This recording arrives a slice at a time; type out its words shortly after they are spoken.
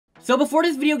So before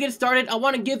this video gets started, I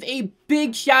want to give a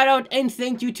big shout out and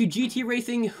thank you to GT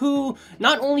Racing, who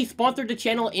not only sponsored the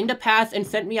channel in the past and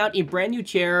sent me out a brand new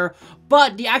chair,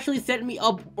 but they actually sent me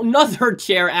another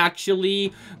chair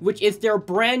actually, which is their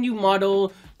brand new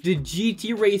model, the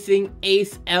GT Racing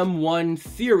Ace M1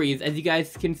 series, as you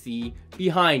guys can see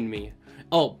behind me.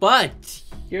 Oh, but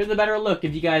here's a better look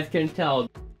if you guys can tell.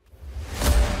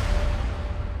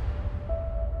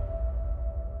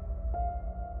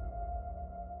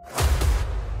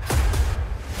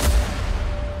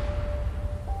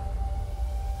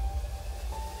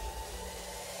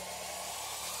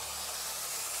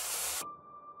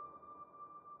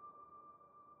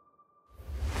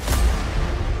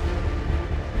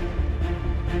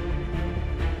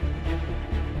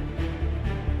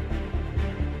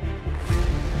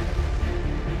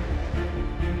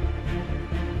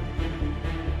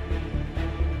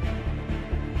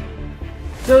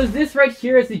 So this right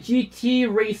here is the GT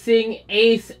Racing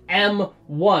Ace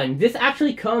M1. This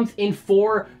actually comes in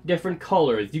 4 different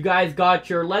colors. You guys got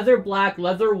your leather black,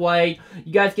 leather white,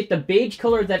 you guys get the beige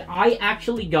color that I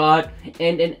actually got,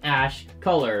 and an ash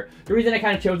color. The reason I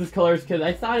kind of chose this color is because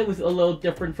I thought it was a little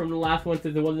different from the last one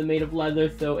since it wasn't made of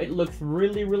leather, so it looks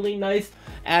really, really nice.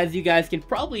 As you guys can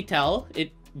probably tell,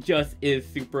 it just is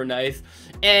super nice,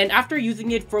 and after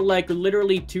using it for like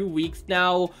literally 2 weeks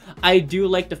now, I do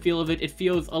like the feel of it. It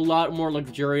feels a lot more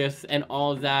luxurious and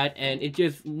all that, and it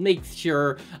just makes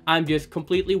sure I'm just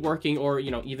completely working, or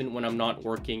you know, even when I'm not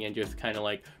working and just kind of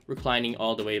like reclining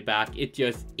all the way back, it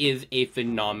just is a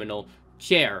phenomenal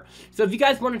chair. So if you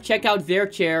guys want to check out their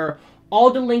chair, all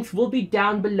the links will be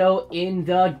down below in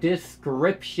the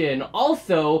description.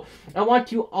 Also, I want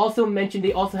to also mention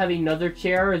they also have another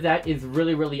chair that is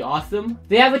really, really awesome.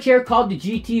 They have a chair called the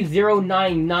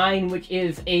GT099, which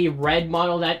is a red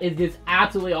model that is just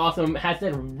absolutely awesome. It has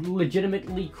that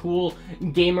legitimately cool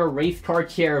gamer race car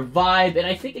chair vibe, and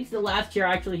I think it's the last chair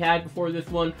I actually had before this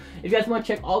one. If you guys want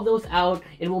to check all those out,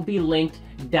 it will be linked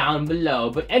down below.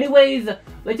 But anyways,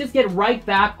 let's just get right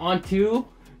back onto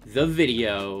the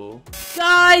video.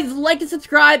 Guys, like and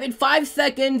subscribe in 5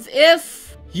 seconds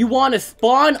if you want to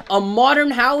spawn a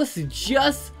modern house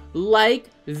just like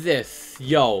this.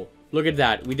 Yo, look at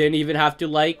that. We didn't even have to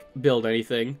like build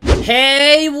anything.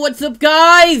 Hey, what's up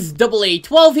guys?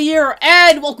 AA12 here,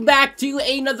 and welcome back to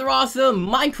another awesome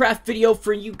Minecraft video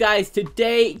for you guys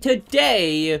today.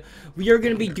 Today, we are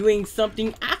going to be doing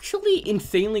something actually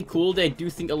insanely cool that I do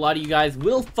think a lot of you guys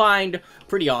will find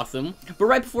pretty awesome. But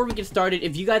right before we get started,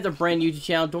 if you guys are brand new to the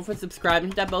channel, don't forget to subscribe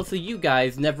and hit that bell so you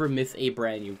guys never miss a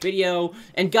brand new video.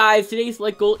 And guys, today's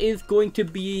like goal is going to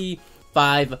be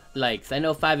 5 likes. I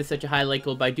know 5 is such a high like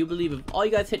goal, but I do believe if all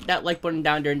you guys hit that like button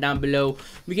down there and down below,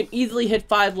 we can easily hit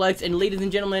 5 likes. And ladies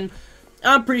and gentlemen,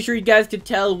 I'm pretty sure you guys can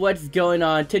tell what's going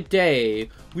on today.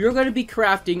 We are going to be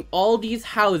crafting all these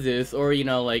houses, or you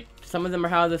know, like some of them are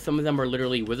houses, some of them are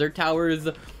literally wizard towers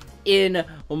in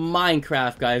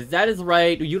Minecraft, guys. That is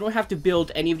right. You don't have to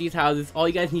build any of these houses. All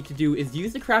you guys need to do is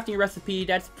use the crafting recipe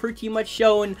that's pretty much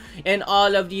shown in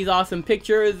all of these awesome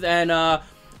pictures, and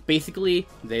basically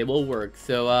they will work.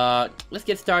 So let's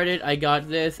get started. I got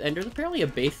this, and there's apparently a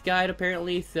base guide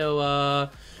apparently, so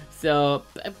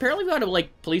apparently we gotta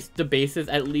like place the bases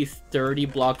at least 30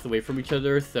 blocks away from each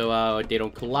other so they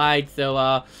don't collide.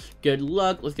 So good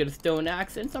luck. Let's get a stone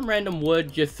axe and some random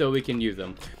wood just so we can use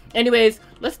them. Anyways,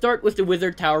 let's start with the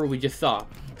wizard tower we just saw.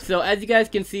 So as you guys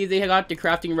can see, they got the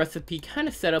crafting recipe kind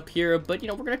of set up here, but you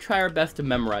know, we're gonna try our best to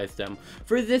memorize them.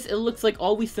 For this, it looks like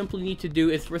all we simply need to do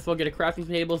is first of all get a crafting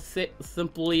table,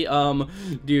 simply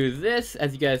do this,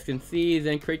 as you guys can see,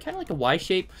 then create kind of like a Y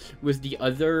shape with the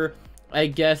other, I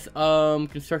guess,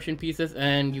 construction pieces,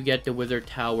 and you get the wizard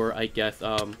tower, I guess.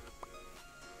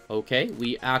 Okay,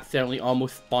 we accidentally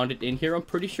almost spawned it in here, I'm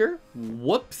pretty sure.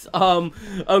 Whoops.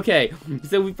 Okay,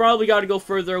 so we probably got to go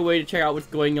further away to check out what's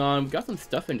going on. We got some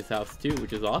stuff in this house too,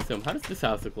 which is awesome. How does this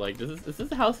house look like? Is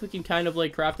this a house we can kind of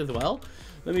like craft as well?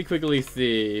 Let me quickly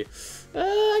see.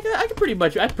 I can pretty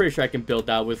much, I'm pretty sure I can build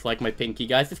that with like my pinky,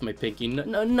 guys. Just my pinky,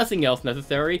 nothing else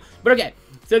necessary. But okay,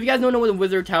 so if you guys don't know what a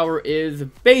wizard tower is,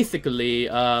 basically,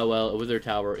 well, a wizard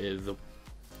tower is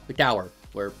the tower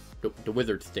where the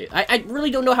wizard state. I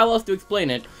really don't know how else to explain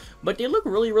it, but they look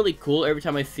really, really cool every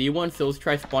time I see one. So let's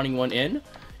try spawning one in.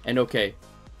 And okay,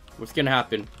 what's gonna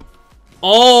happen?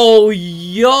 Oh,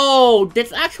 yo,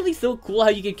 that's actually so cool how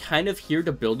you can kind of hear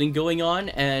the building going on,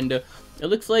 and it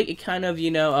looks like it kind of, you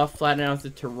know, flatten out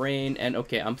the terrain. And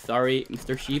okay, I'm sorry,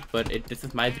 Mr. Sheep, but this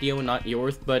is my video, not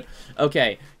yours. But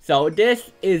okay, so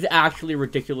this is actually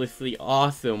ridiculously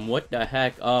awesome. What the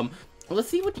heck? let's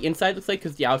see what the inside looks like,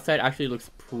 because the outside actually looks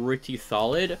pretty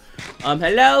solid.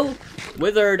 Hello?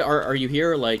 Wizard, are you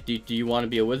here? Like, do you want to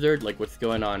be a wizard? Like, what's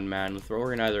going on, man? Let's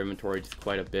organize our inventory just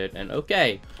quite a bit, and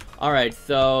okay. Alright,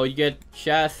 so you get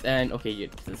chests, and okay,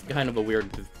 it's kind of a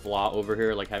weird flaw over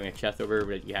here, like having a chest over here,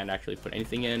 but you can't actually put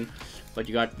anything in. But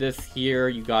you got this here,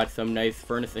 you got some nice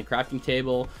furnace and crafting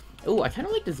table. Oh, I kind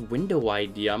of like this window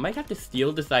idea. I might have to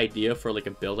steal this idea for like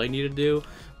a build I need to do.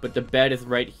 But the bed is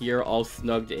right here, all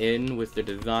snugged in with the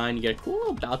design. You get a cool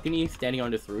little balcony standing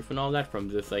on this roof and all that from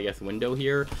this, I guess, window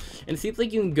here. And it seems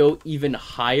like you can go even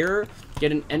higher.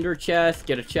 Get an ender chest,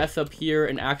 get a chest up here,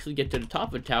 and actually get to the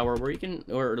top of the tower where you can,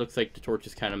 or it looks like the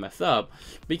torches kind of mess up.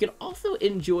 But you can also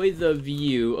enjoy the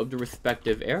view of the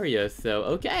respective areas. So,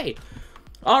 okay.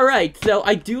 Alright, so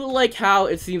I do like how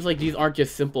it seems like these aren't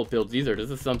just simple builds either.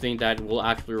 This is something that will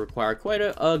actually require quite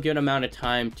a good amount of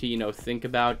time to, you know, think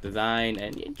about, design,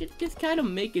 and just kind of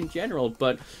make in general.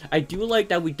 But I do like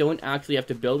that we don't actually have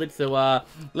to build it. So,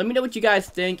 let me know what you guys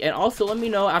think. And also, let me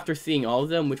know after seeing all of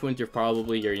them, which ones are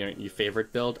probably your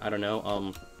favorite build. I don't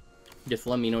know. Just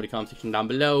let me know in the comment section down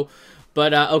below.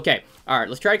 But, okay. Alright,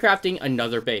 let's try crafting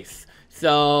another base.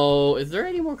 So, is there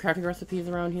any more crafting recipes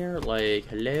around here? Like,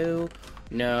 hello?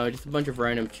 No, just a bunch of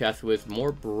random chests with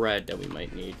more bread that we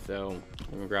might need, so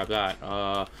I'm gonna grab that.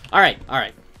 Alright.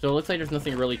 So it looks like there's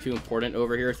nothing really too important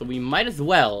over here, so we might as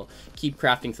well keep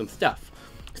crafting some stuff.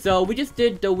 So we just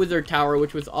did the wizard tower,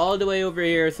 which was all the way over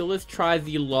here, so let's try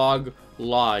the log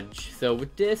lodge. So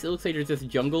with this, it looks like there's just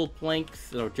jungle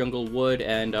planks, or jungle wood,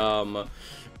 and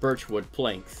birchwood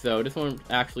planks. So this one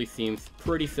actually seems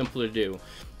pretty simple to do.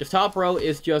 The top row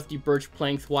is just the birch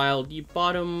planks, while the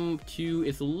bottom two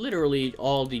is literally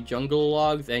all the jungle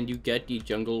logs, and you get the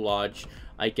jungle lodge,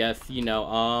 I guess, you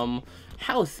know,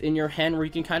 house in your hand where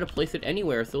you can kind of place it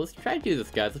anywhere. So let's try to do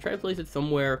this, guys. Let's try to place it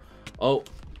somewhere. Oh,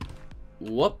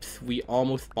 whoops, we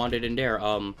almost spawned it in there.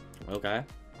 Okay.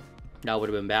 That would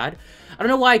have been bad. I don't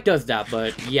know why it does that,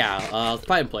 but yeah, let's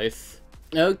put it in place.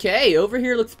 Okay, over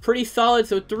here looks pretty solid,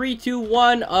 so 3, 2,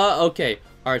 1, okay.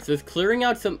 Alright, so it's clearing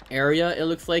out some area, it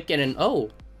looks like, and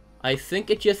oh, I think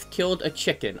it just killed a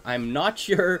chicken. I'm not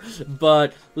sure,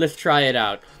 but let's try it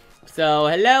out. So,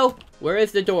 hello? Where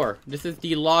is the door? This is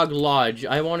the log lodge.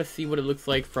 I want to see what it looks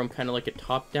like from kind of like a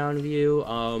top-down view.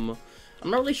 I'm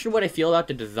not really sure what I feel about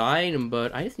the design,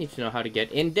 but I just need to know how to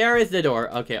get in. There is the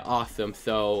door. Okay, awesome.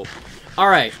 So,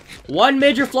 alright. One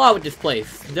major flaw with this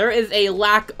place. There is a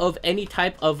lack of any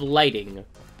type of lighting.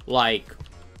 Like,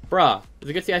 bruh. As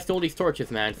you can see, I stole these torches,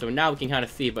 man. So now we can kind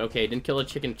of see. But okay, didn't kill a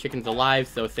chicken. Chicken's alive,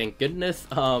 so thank goodness.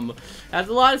 Has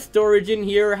a lot of storage in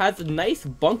here. Has a nice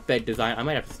bunk bed design. I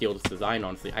might have to steal this design,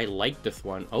 honestly. I like this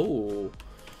one. Oh.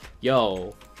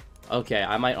 Yo. Okay,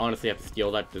 I might honestly have to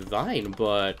steal that design,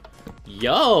 but...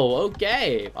 Yo,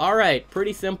 okay. Alright,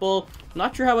 pretty simple.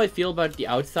 Not sure how I feel about the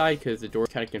outside, because the door's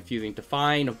kind of confusing to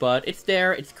find, but it's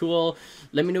there, it's cool.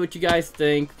 Let me know what you guys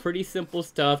think. Pretty simple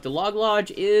stuff. The log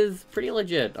lodge is pretty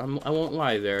legit. I won't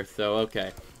lie there, so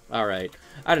okay. Alright.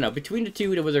 I don't know, between the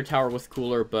two, the wizard tower was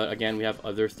cooler, but again, we have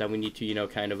others that we need to, you know,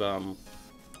 kind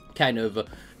of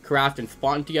craft and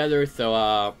spawn together,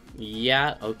 so,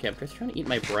 yeah, okay, I'm just trying to eat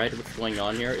my bread. What's going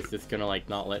on here? Is this gonna, like,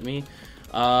 not let me?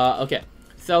 Okay.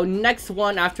 So next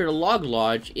one after the log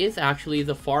lodge is actually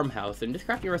the farmhouse, and this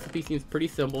crafting recipe seems pretty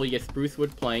simple. You get spruce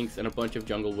wood planks and a bunch of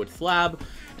jungle wood slab,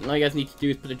 and all you guys need to do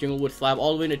is put the jungle wood slab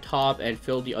all the way to the top and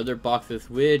fill the other boxes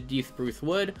with the spruce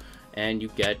wood, and you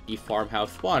get the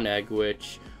farmhouse spawn egg,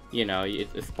 which, you know, it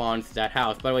spawns that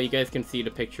house. By the way, you guys can see the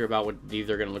picture about what these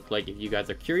are going to look like if you guys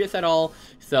are curious at all.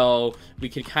 So we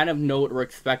can kind of know what we're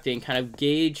expecting, kind of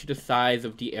gauge the size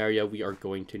of the area we are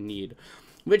going to need.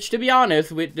 Which, to be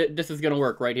honest, this is going to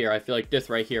work right here. I feel like this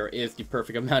right here is the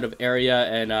perfect amount of area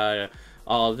and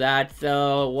all of that.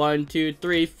 So, 1, 2,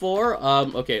 3, 4.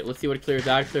 Okay, let's see what it clears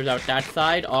out. It clears out that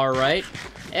side. Alright.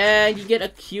 And you get a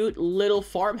cute little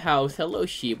farmhouse. Hello,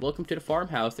 sheep. Welcome to the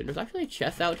farmhouse. And there's actually a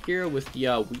chest out here with the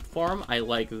wheat farm. I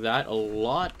like that a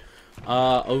lot.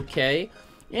 Okay.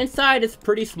 Inside is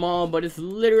pretty small, but it's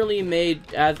literally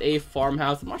made as a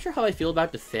farmhouse. I'm not sure how I feel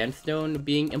about the sandstone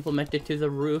being implemented to the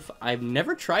roof. I've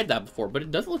never tried that before, but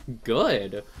it does look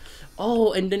good.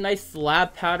 Oh, and the nice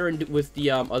slab pattern with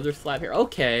the other slab here.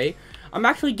 Okay. I'm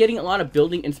actually getting a lot of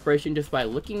building inspiration just by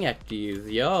looking at these.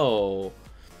 Yo.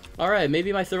 Alright,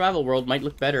 maybe my survival world might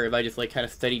look better if I just, like, kind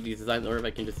of study these designs, or if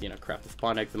I can just, you know, craft the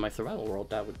spawn eggs in my survival world.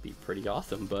 That would be pretty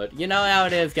awesome, but you know how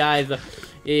it is, guys.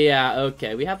 Yeah,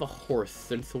 okay, we have a horse.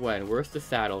 Since when? Where's the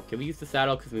saddle? Can we use the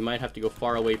saddle? Because we might have to go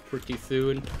far away pretty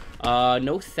soon.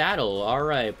 No saddle.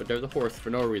 Alright, but there's a horse for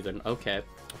no reason. Okay.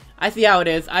 I see how it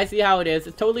is. I see how it is.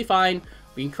 It's totally fine.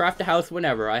 We can craft a house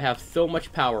whenever. I have so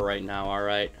much power right now,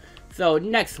 alright? So,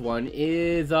 next one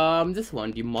is, this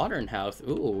one, the modern house.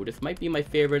 Ooh, this might be my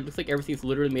favorite. Looks like everything's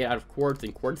literally made out of quartz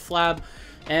and quartz slab.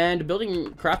 And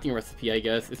building crafting recipe, I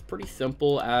guess, is pretty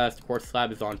simple, as the quartz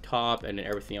slab is on top and then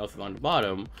everything else is on the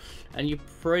bottom. And you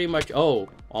pretty much, oh,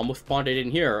 almost spawned it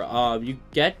in here. You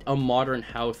get a modern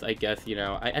house, I guess, you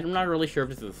know. I'm not really sure if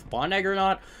this is a spawn egg or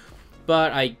not.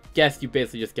 But I guess you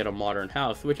basically just get a modern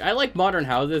house, which I like modern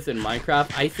houses in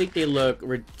Minecraft. I think they look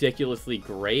ridiculously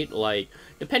great, like,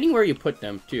 depending where you put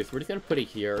them, too. So we're just gonna put it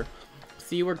here.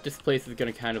 See where this place is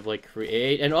gonna kind of, like,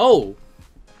 create. And, oh!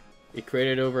 It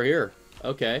created over here.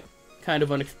 Okay. Kind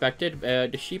of unexpected.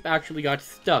 The sheep actually got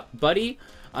stuck. Buddy,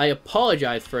 I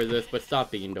apologize for this, but stop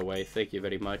being in the way. Thank you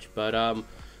very much. But,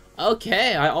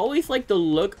 okay, I always like the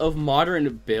look of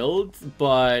modern builds,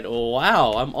 but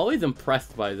wow, I'm always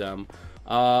impressed by them.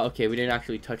 Okay, we didn't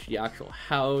actually touch the actual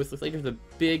house. Looks like there's a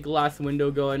big glass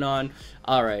window going on.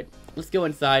 Alright, let's go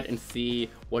inside and see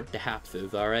what the haps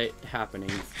is, alright? The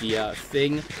happenings, the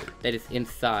thing that is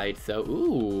inside. So,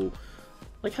 ooh.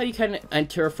 Like how you kind of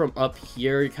enter from up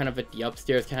here, you're kind of at the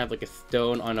upstairs, kind of like a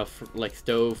stone on a like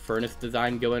stove furnace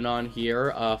design going on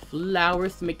here.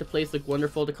 Flowers to make the place look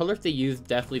wonderful. The colors they use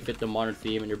definitely fit the modern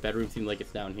theme, and your bedroom seems like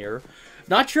it's down here.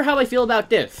 Not sure how I feel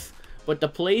about this, but the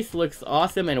place looks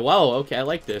awesome, and wow, okay, I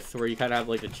like this, where you kind of have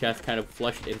like the chest kind of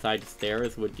flushed inside the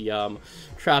stairs with the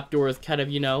trapdoors kind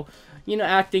of, you know,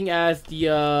 acting as the,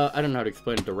 I don't know how to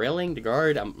explain it, the railing, the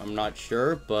guard, I'm not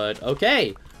sure, but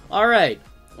okay, alright.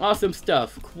 Awesome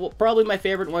stuff. Probably my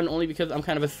favorite one only because I'm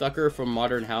kind of a sucker for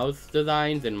modern house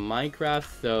designs in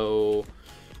Minecraft, so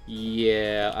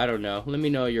yeah, I don't know. Let me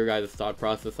know your guys' thought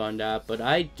process on that, but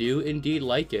I do indeed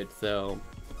like it, so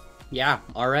yeah,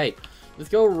 alright. Let's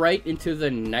go right into the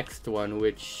next one,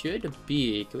 which should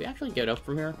be, can we actually get up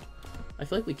from here? I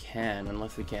feel like we can,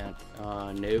 unless we can't.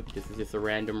 Nope, this is just a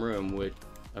random room with,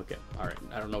 okay, alright.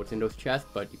 I don't know what's in those chests,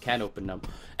 but you can open them.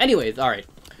 Anyways, alright.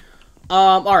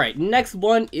 Alright, next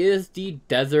one is the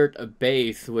desert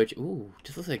base, which, ooh,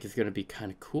 this looks like it's gonna be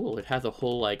kind of cool. It has a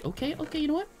whole, like, okay, you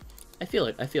know what? I feel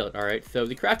it, alright. So,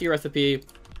 the crafting recipe,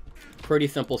 pretty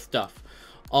simple stuff.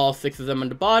 All 6 of them on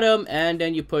the bottom, and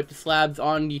then you put the slabs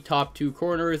on the top 2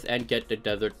 corners and get the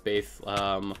desert base,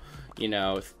 you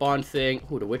know, spawn thing.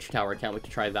 Ooh, the witch tower, I can't wait to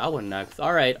try that one next.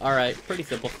 Alright, pretty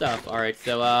simple stuff. Alright,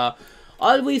 so,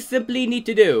 all we simply need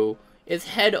to do is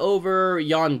head over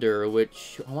yonder,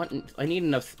 which I need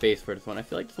enough space for this one. I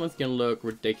feel like this one's gonna look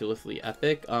ridiculously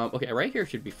epic. Okay, right here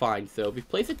should be fine. So if we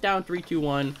place it down, 3, 2,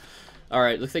 1.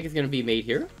 Alright, looks like it's gonna be made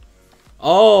here.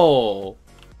 Oh,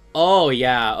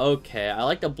 yeah, okay. I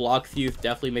like the blocks used.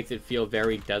 Definitely makes it feel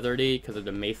very deserty because of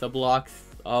the mesa blocks.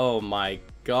 Oh my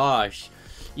gosh.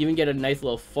 You even get a nice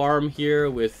little farm here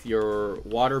with your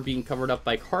water being covered up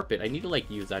by carpet. I need to, like,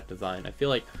 use that design. I feel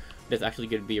like that's actually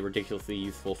going to be ridiculously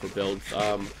useful for builds,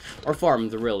 or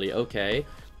farms, really. Okay.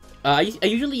 I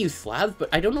usually use slabs, but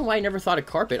I don't know why I never thought of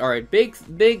carpet. Alright, big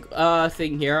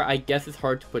thing here. I guess it's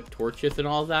hard to put torches and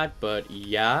all that, but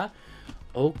yeah.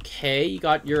 Okay, you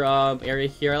got your, area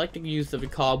here. I like the use of the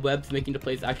cobwebs, making the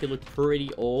place actually look pretty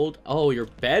old. Oh, your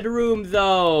bedroom,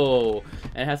 though!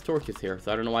 And it has torches here,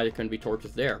 so I don't know why there couldn't be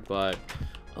torches there, but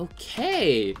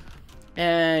okay.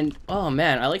 And, oh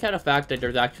man, I like how the fact that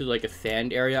there's actually, like, a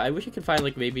sand area. I wish I could find,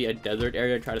 like, maybe a desert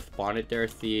area and try to spawn it there,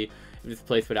 see if this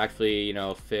place would actually, you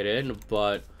know, fit in,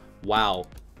 but wow.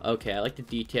 Okay, I like the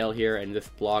detail here, and this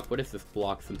block, what is this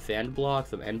block? Some sand block,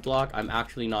 some end block? I'm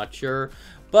actually not sure,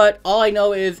 but all I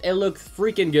know is it looks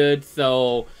freaking good,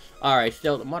 so alright,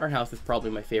 still, the modern house is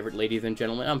probably my favorite, ladies and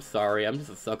gentlemen. I'm sorry, I'm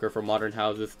just a sucker for modern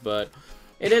houses, but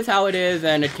it is how it is,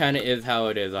 and it kind of is how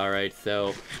it is. Alright,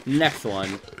 so next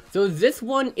one. So this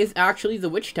one is actually the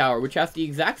witch tower, which has the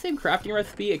exact same crafting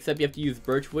recipe, except you have to use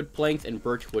birchwood planks and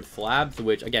birchwood slabs,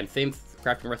 which, again, same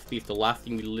crafting recipe is the last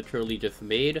thing we literally just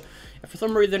made. And for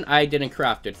some reason, I didn't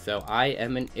craft it, so I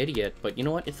am an idiot. But you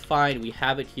know what? It's fine. We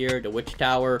have it here, the witch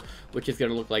tower, which is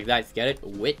going to look like that. Get it?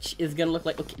 Witch is going to look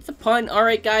like... Okay, it's a pun.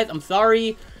 Alright, guys, I'm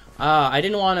sorry. I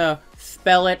didn't want to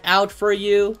spell it out for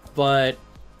you, but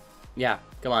yeah,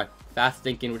 come on. Fast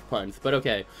thinking with puns. But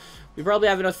okay. We probably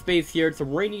have enough space here. It's a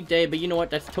rainy day, but you know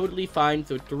what? That's totally fine.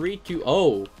 So 3, 2...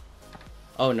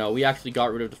 Oh no, we actually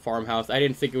got rid of the farmhouse. I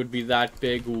didn't think it would be that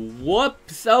big.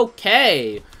 Whoops,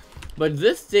 okay. But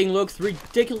this thing looks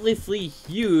ridiculously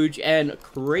huge and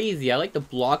crazy. I like the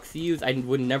blocks used. I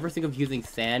would never think of using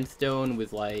sandstone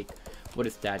with, like, what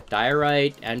is that?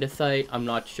 Diorite, andesite? I'm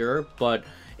not sure, but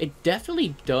it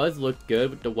definitely does look good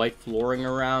with the white flooring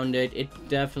around it. It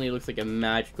definitely looks like a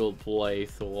magical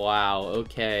place. Wow,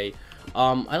 okay.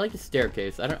 I like the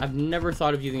staircase. I've never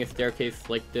thought of using a staircase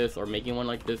like this or making one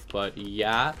like this, but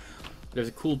yeah. There's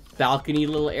a cool balcony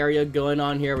little area going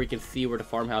on here. We can see where the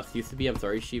farmhouse used to be. I'm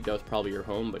sorry, sheep, that was probably your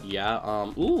home, but yeah.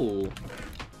 Ooh.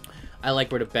 I like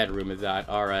where the bedroom is at.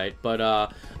 Alright,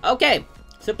 but, okay.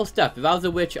 Simple stuff. If I was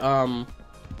a witch, I'd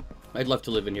love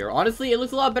to live in here. Honestly, it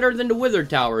looks a lot better than the wizard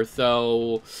tower,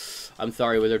 so I'm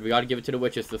sorry, wizard. We gotta give it to the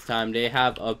witches this time. They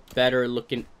have a better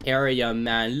looking area,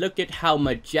 man. Look at how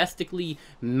majestically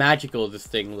magical this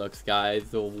thing looks,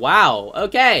 guys. Wow.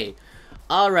 Okay.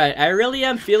 Alright, I really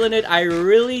am feeling it. I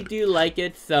really do like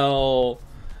it, so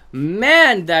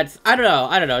man, I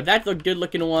don't know, that's a good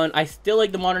looking one. I still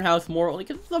like the modern house more, only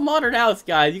because it's a modern house,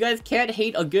 guys. You guys can't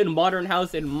hate a good modern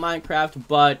house in Minecraft,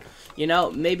 but, you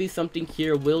know, maybe something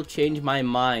here will change my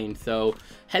mind. So,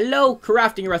 hello,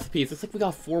 crafting recipes. Looks like we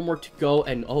got 4 more to go,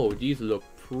 and oh, these look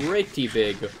pretty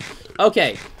big.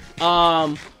 Okay,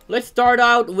 let's start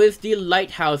out with the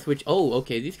lighthouse, which, oh,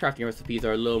 okay, these crafting recipes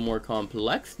are a little more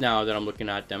complex now that I'm looking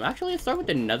at them. Actually, let's start with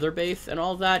the nether base and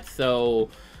all that, so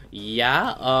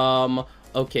yeah,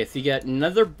 okay, so you get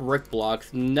nether brick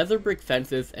blocks, nether brick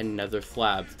fences, and nether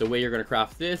slabs. The way you're gonna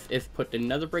craft this is put the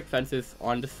nether brick fences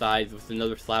on the sides with the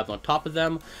nether slabs on top of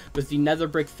them, with the nether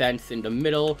brick fence in the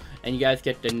middle, and you guys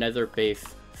get the nether base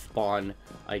spawn,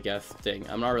 I guess, thing.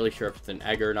 I'm not really sure if it's an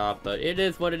egg or not, but it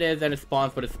is what it is, and it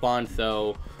spawns what it spawns,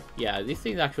 so yeah, these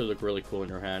things actually look really cool in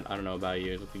your hand. I don't know about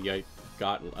you, you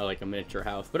got like a miniature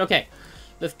house, but okay.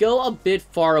 Let's go a bit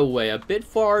far away, a bit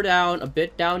far down, a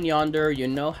bit down yonder. You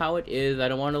know how it is. I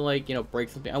don't want to, like, you know, break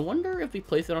something. I wonder if we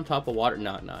place it on top of water.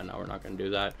 No, we're not going to do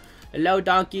that. Hello,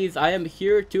 donkeys. I am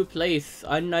here to place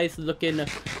a nice looking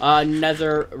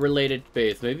nether-related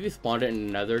base. Maybe we spawned it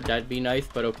in nether. That'd be nice,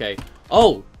 but okay.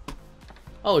 Oh!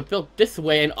 Oh, it built this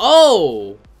way, and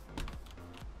oh!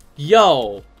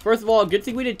 Yo! First of all, good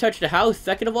thing we didn't touch the house.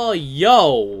 Second of all,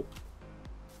 yo!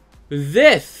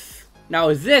 This!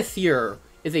 Now, this here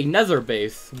is a nether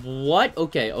base. What?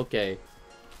 Okay, okay.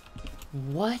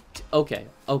 What? Okay,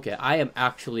 okay. I am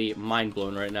actually mind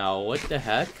blown right now. What the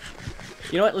heck?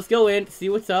 You know what? Let's go in, see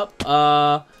what's up.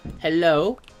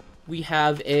 Hello. We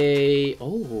have a...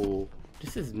 Oh,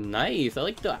 this is nice. I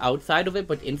like the outside of it,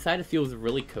 but inside it feels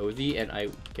really cozy. And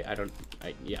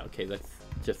yeah, okay, that's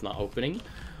just not opening.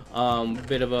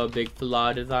 Bit of a big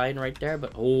flaw design right there,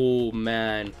 but oh,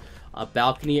 man. A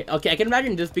balcony. Okay, I can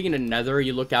imagine this being in a nether.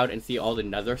 You look out and see all the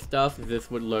nether stuff.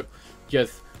 This would look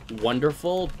just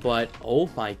wonderful, but oh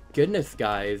my goodness,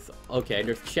 guys. Okay,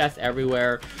 there's chests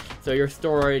everywhere, so your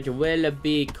storage will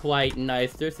be quite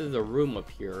nice. This is a room up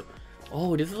here.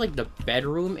 Oh, this is like the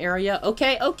bedroom area.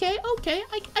 Okay, okay, okay.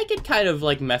 I could kind of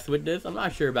like mess with this. I'm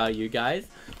not sure about you guys.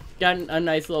 Got a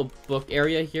nice little book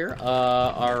area here.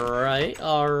 Alright,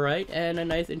 and a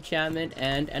nice enchantment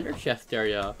and ender chest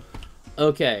area.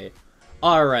 Okay.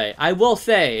 Alright, I will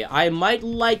say, I might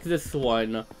like this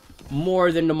one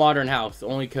more than the modern house,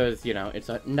 only because, you know, it's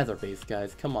a nether base,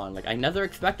 guys. Come on, like, I never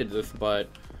expected this, but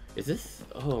is this...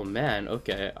 Oh, man,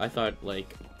 okay. I thought,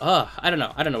 like... I don't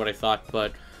know what I thought,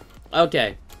 but...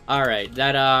 Okay, alright,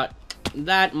 that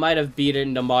might have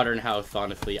beaten the modern house,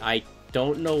 honestly. I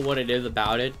don't know what it is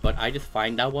about it, but I just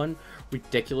find that one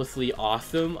ridiculously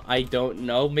awesome. I don't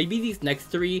know. Maybe these next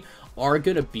 3 are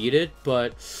gonna beat it,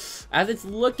 but as it's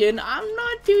looking, I'm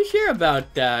not too sure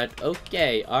about that.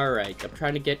 Okay, alright. I'm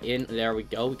trying to get in. There we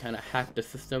go. We kind of hacked the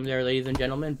system there, ladies and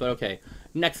gentlemen. But okay,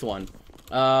 next one.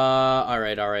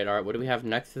 Alright. What do we have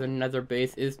next to the nether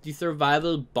base is the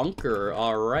survival bunker.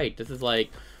 Alright, this is like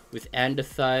with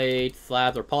andesite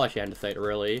slabs, or polished andesite,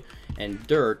 really, and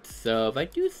dirt. So if I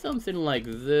do something like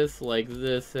this,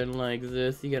 and like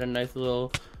this, you get a nice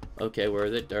little... Okay, where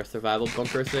is it? Our survival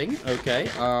bunker thing. Okay,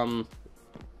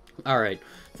 alright.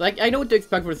 So I know what to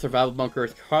expect for the survival bunker.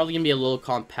 It's probably gonna be a little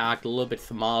compact, a little bit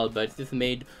small, but it's just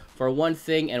made for one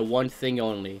thing and one thing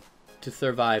only. To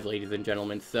survive, ladies and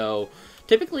gentlemen. So,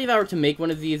 typically if I were to make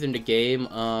one of these in the game,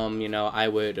 you know, I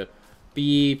would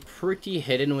be pretty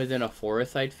hidden within a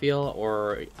forest, I'd feel,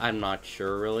 or I'm not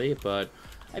sure really, but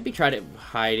I'd be trying to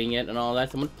hiding it and all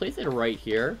that. So I'm gonna place it right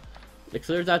here. It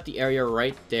clears out the area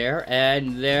right there,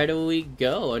 and there we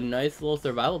go. A nice little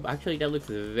survival. Actually, that looks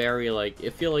very like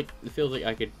it feels like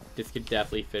this could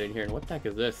definitely fit in here. And what the heck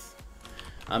is this?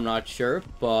 I'm not sure,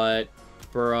 but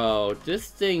bro, this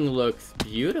thing looks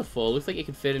beautiful. Looks like it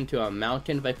could fit into a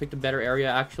mountain if I picked a better area.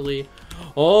 Actually,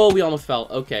 oh, we almost fell.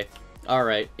 Okay.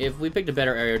 Alright, if we picked a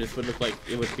better area, this would look like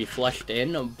it would be flushed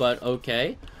in, but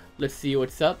okay. Let's see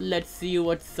what's up, let's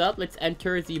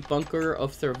enter the bunker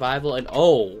of survival, and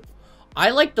oh! I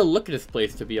like the look of this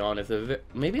place, to be honest.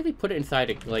 Maybe they put it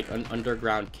inside like an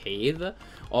underground cave.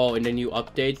 Oh, in the new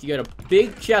updates, you get a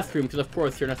big chest room, because of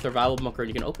course you're in a survival bunker and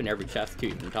you can open every chest too,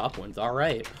 even the top ones.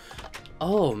 Alright.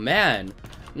 Oh, man.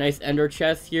 Nice ender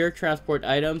chest here, transport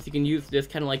items. You can use this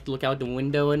kind of like to look out the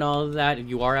window and all of that if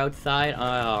you are outside.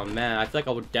 Oh, man. I feel like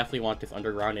I would definitely want this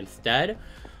underground instead.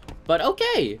 But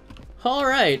okay.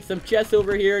 Alright, some chests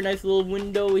over here, nice little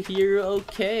window here.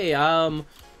 Okay,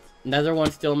 another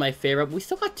one's still my favorite. We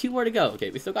still got 2 more to go. Okay,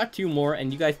 we still got 2 more,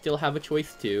 and you guys still have a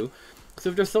choice too. So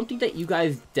if there's something that you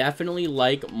guys definitely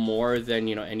like more than,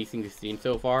 you know, anything you've seen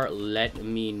so far, let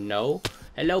me know.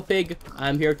 Hello, pig.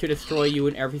 I'm here to destroy you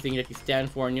and everything that you stand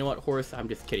for. And you know what, horse? I'm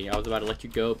just kidding. I was about to let you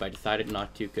go, but I decided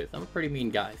not to because I'm a pretty mean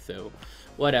guy, so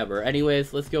whatever.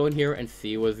 Anyways, let's go in here and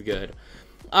see what's good.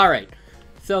 Alright.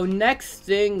 So next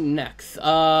thing next.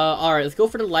 Alright, let's go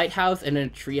for the lighthouse and then a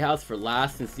treehouse for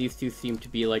last, since these two seem to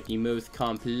be like the most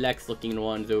complex looking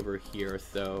ones over here.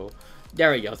 So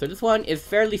there we go. So this one is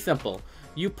fairly simple.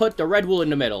 You put the red wool in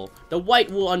the middle, the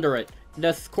white wool under it,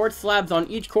 the quartz slabs on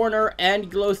each corner, and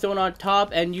glowstone on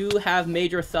top, and you have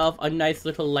made yourself a nice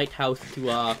little lighthouse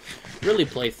to really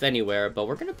place anywhere. But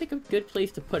we're gonna pick a good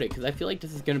place to put it, because I feel like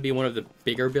this is gonna be one of the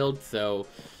bigger builds, so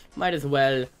might as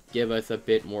well give us a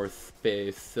bit more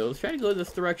space. So let's try to go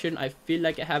this direction. I feel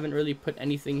like I haven't really put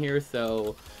anything here,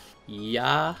 so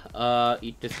yeah.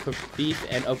 Eat this cooked beef,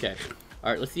 and okay.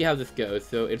 Alright, let's see how this goes.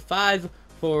 So in 5,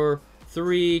 4,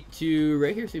 3, 2,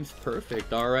 right here seems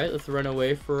perfect. Alright, let's run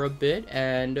away for a bit,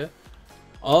 and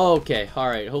okay,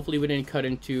 alright, hopefully we didn't cut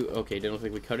into, okay, didn't look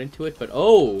like we cut into it, but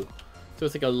oh, so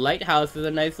it's like a lighthouse with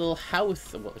a nice little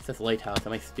house. Well, it says lighthouse,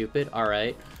 am I stupid?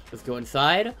 Alright, let's go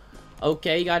inside.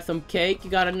 Okay, you got some cake, you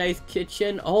got a nice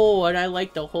kitchen. Oh, and I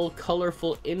like the whole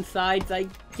colorful insides, I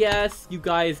guess. You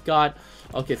guys got,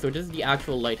 okay, so this is the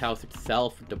actual lighthouse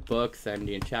itself, with the books and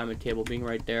the enchantment table being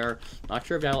right there. Not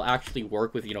sure if that'll actually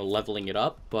work with, you know, leveling it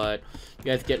up, but you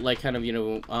guys get like kind of, you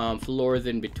know, floors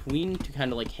in between to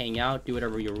kind of like hang out, do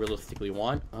whatever you realistically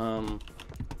want.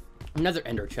 Another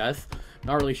ender chest.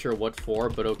 Not really sure what for,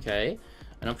 but okay.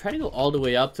 And I'm trying to go all the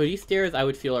way up. So these stairs I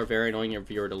would feel are very annoying if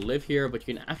you were to live here, but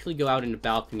you can actually go out in the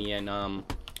balcony and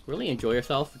really enjoy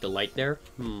yourself with the light there.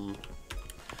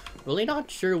 Really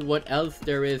not sure what else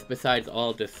there is besides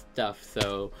all this stuff.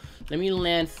 So let me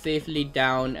land safely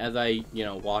down as I, you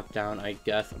know, walk down, I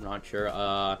guess. I'm not sure.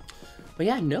 But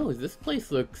yeah, no, this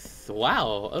place looks,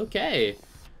 wow, okay.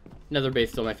 Nether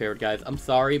base still my favorite, guys. I'm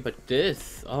sorry, but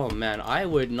this, oh man, I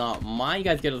would not mind.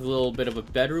 You guys get a little bit of a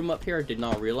bedroom up here. I did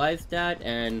not realize that.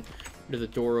 And there's a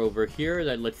door over here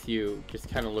that lets you just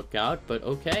kind of look out, but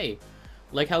okay.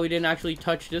 Like how we didn't actually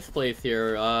touch this place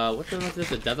here. What was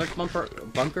this? A desert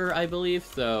bunker, I believe.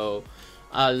 So,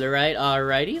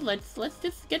 alrighty. Let's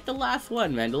just get the last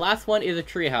one, man. The last one is a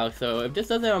treehouse. So if this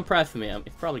doesn't impress me,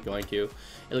 it's probably going to.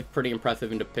 It looked pretty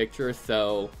impressive in the picture.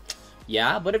 So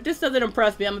yeah, but if this doesn't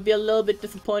impress me, I'm gonna be a little bit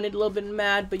disappointed, a little bit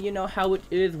mad, but you know how it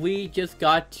is. We just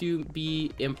got to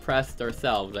be impressed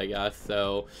ourselves, I guess.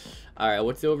 So, alright,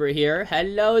 what's over here?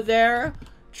 Hello there!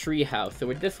 Treehouse. So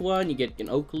with this one, you get an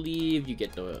oak leaf, you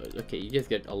get the, okay, you just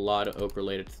get a lot of oak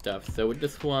related stuff. So with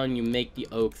this one, you make the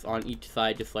oaks on each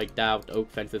side just like that, with the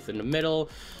oak fences in the middle,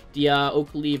 the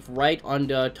oak leaf right on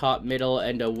the top middle,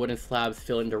 and the wooden slabs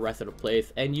fill in the rest of the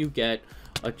place, and you get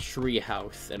a tree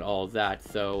house and all that.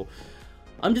 So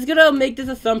I'm just gonna make this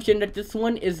assumption that this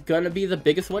one is gonna be the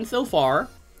biggest one so far,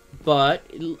 but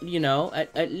you know,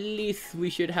 at least we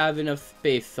should have enough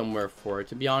space somewhere for it.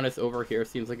 To be honest, over here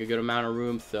seems like a good amount of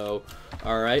room. So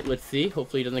alright, let's see.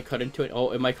 Hopefully it doesn't cut into it.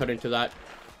 Oh, it might cut into that.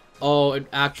 Oh, it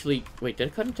actually, wait, did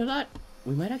it cut into that?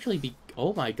 We might actually be,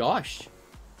 oh my gosh,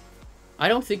 I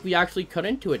don't think we actually cut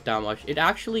into it that much. It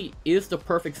actually is the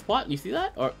perfect spot. You see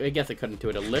that? Or I guess I cut into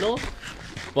it a little.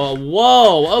 But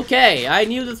whoa, okay. I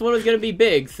knew this one was gonna be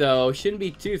big, so shouldn't be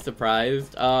too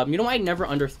surprised. You know what I never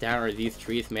understand are these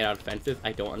trees made out of fences.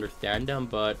 I don't understand them,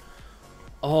 but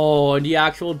oh, and the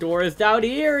actual door is down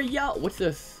here. Yo, what's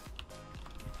this?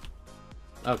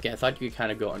 Okay, I thought you could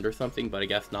kind of go under something, but I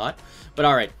guess not. But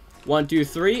alright. 1, 2,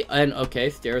 3, and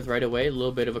okay, stairs right away. A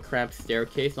little bit of a cramped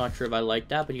staircase. Not sure if I like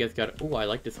that, but you guys got, oh, I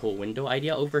like this whole window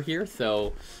idea over here.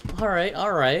 So,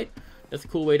 alright. That's a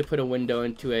cool way to put a window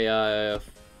into a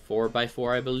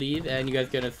 4x4, I believe. And you guys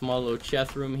get a small little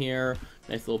chest room here.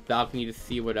 Nice little balcony to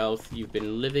see what else you've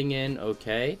been living in.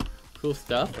 Okay, cool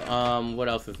stuff. What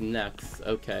else is next?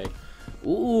 Okay.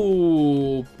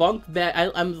 Ooh, bunk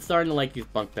bed. I'm starting to like these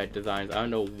bunk bed designs. I don't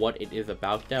know what it is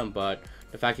about them, but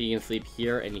the fact that you can sleep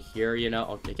here and here, you know.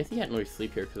 Okay, I guess you can't really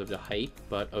sleep here because of the height,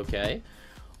 but okay.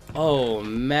 Oh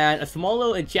man, a small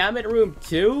little enchantment room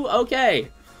too? Okay.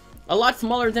 A lot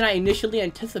smaller than I initially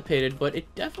anticipated, but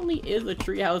it definitely is a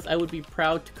treehouse I would be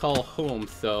proud to call home,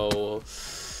 so...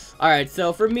 Alright,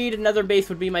 so for me, the nether base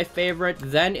would be my favorite,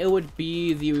 then it would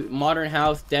be the modern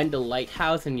house, then the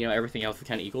lighthouse, and, you know, everything else is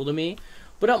kind of equal to me.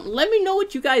 But let me know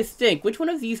what you guys think. Which one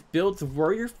of these builds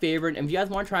were your favorite? And if you guys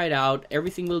want to try it out,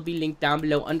 everything will be linked down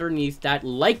below underneath that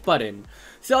like button.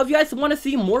 So if you guys want to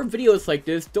see more videos like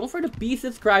this, don't forget to be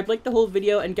subscribed, like the whole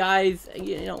video, and guys,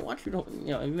 you know, if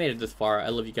you made it this far, I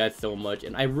love you guys so much,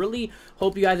 and I really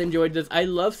hope you guys enjoyed this. I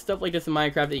love stuff like this in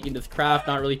Minecraft that you can just craft,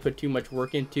 not really put too much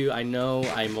work into. I know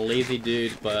I'm a lazy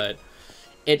dude, but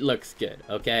it looks good,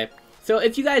 okay? So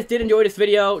if you guys did enjoy this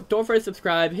video, don't forget to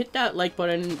subscribe, hit that like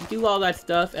button, do all that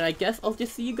stuff, and I guess I'll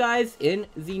just see you guys in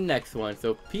the next one.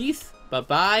 So peace,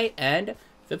 bye-bye, and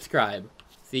subscribe.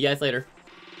 See you guys later.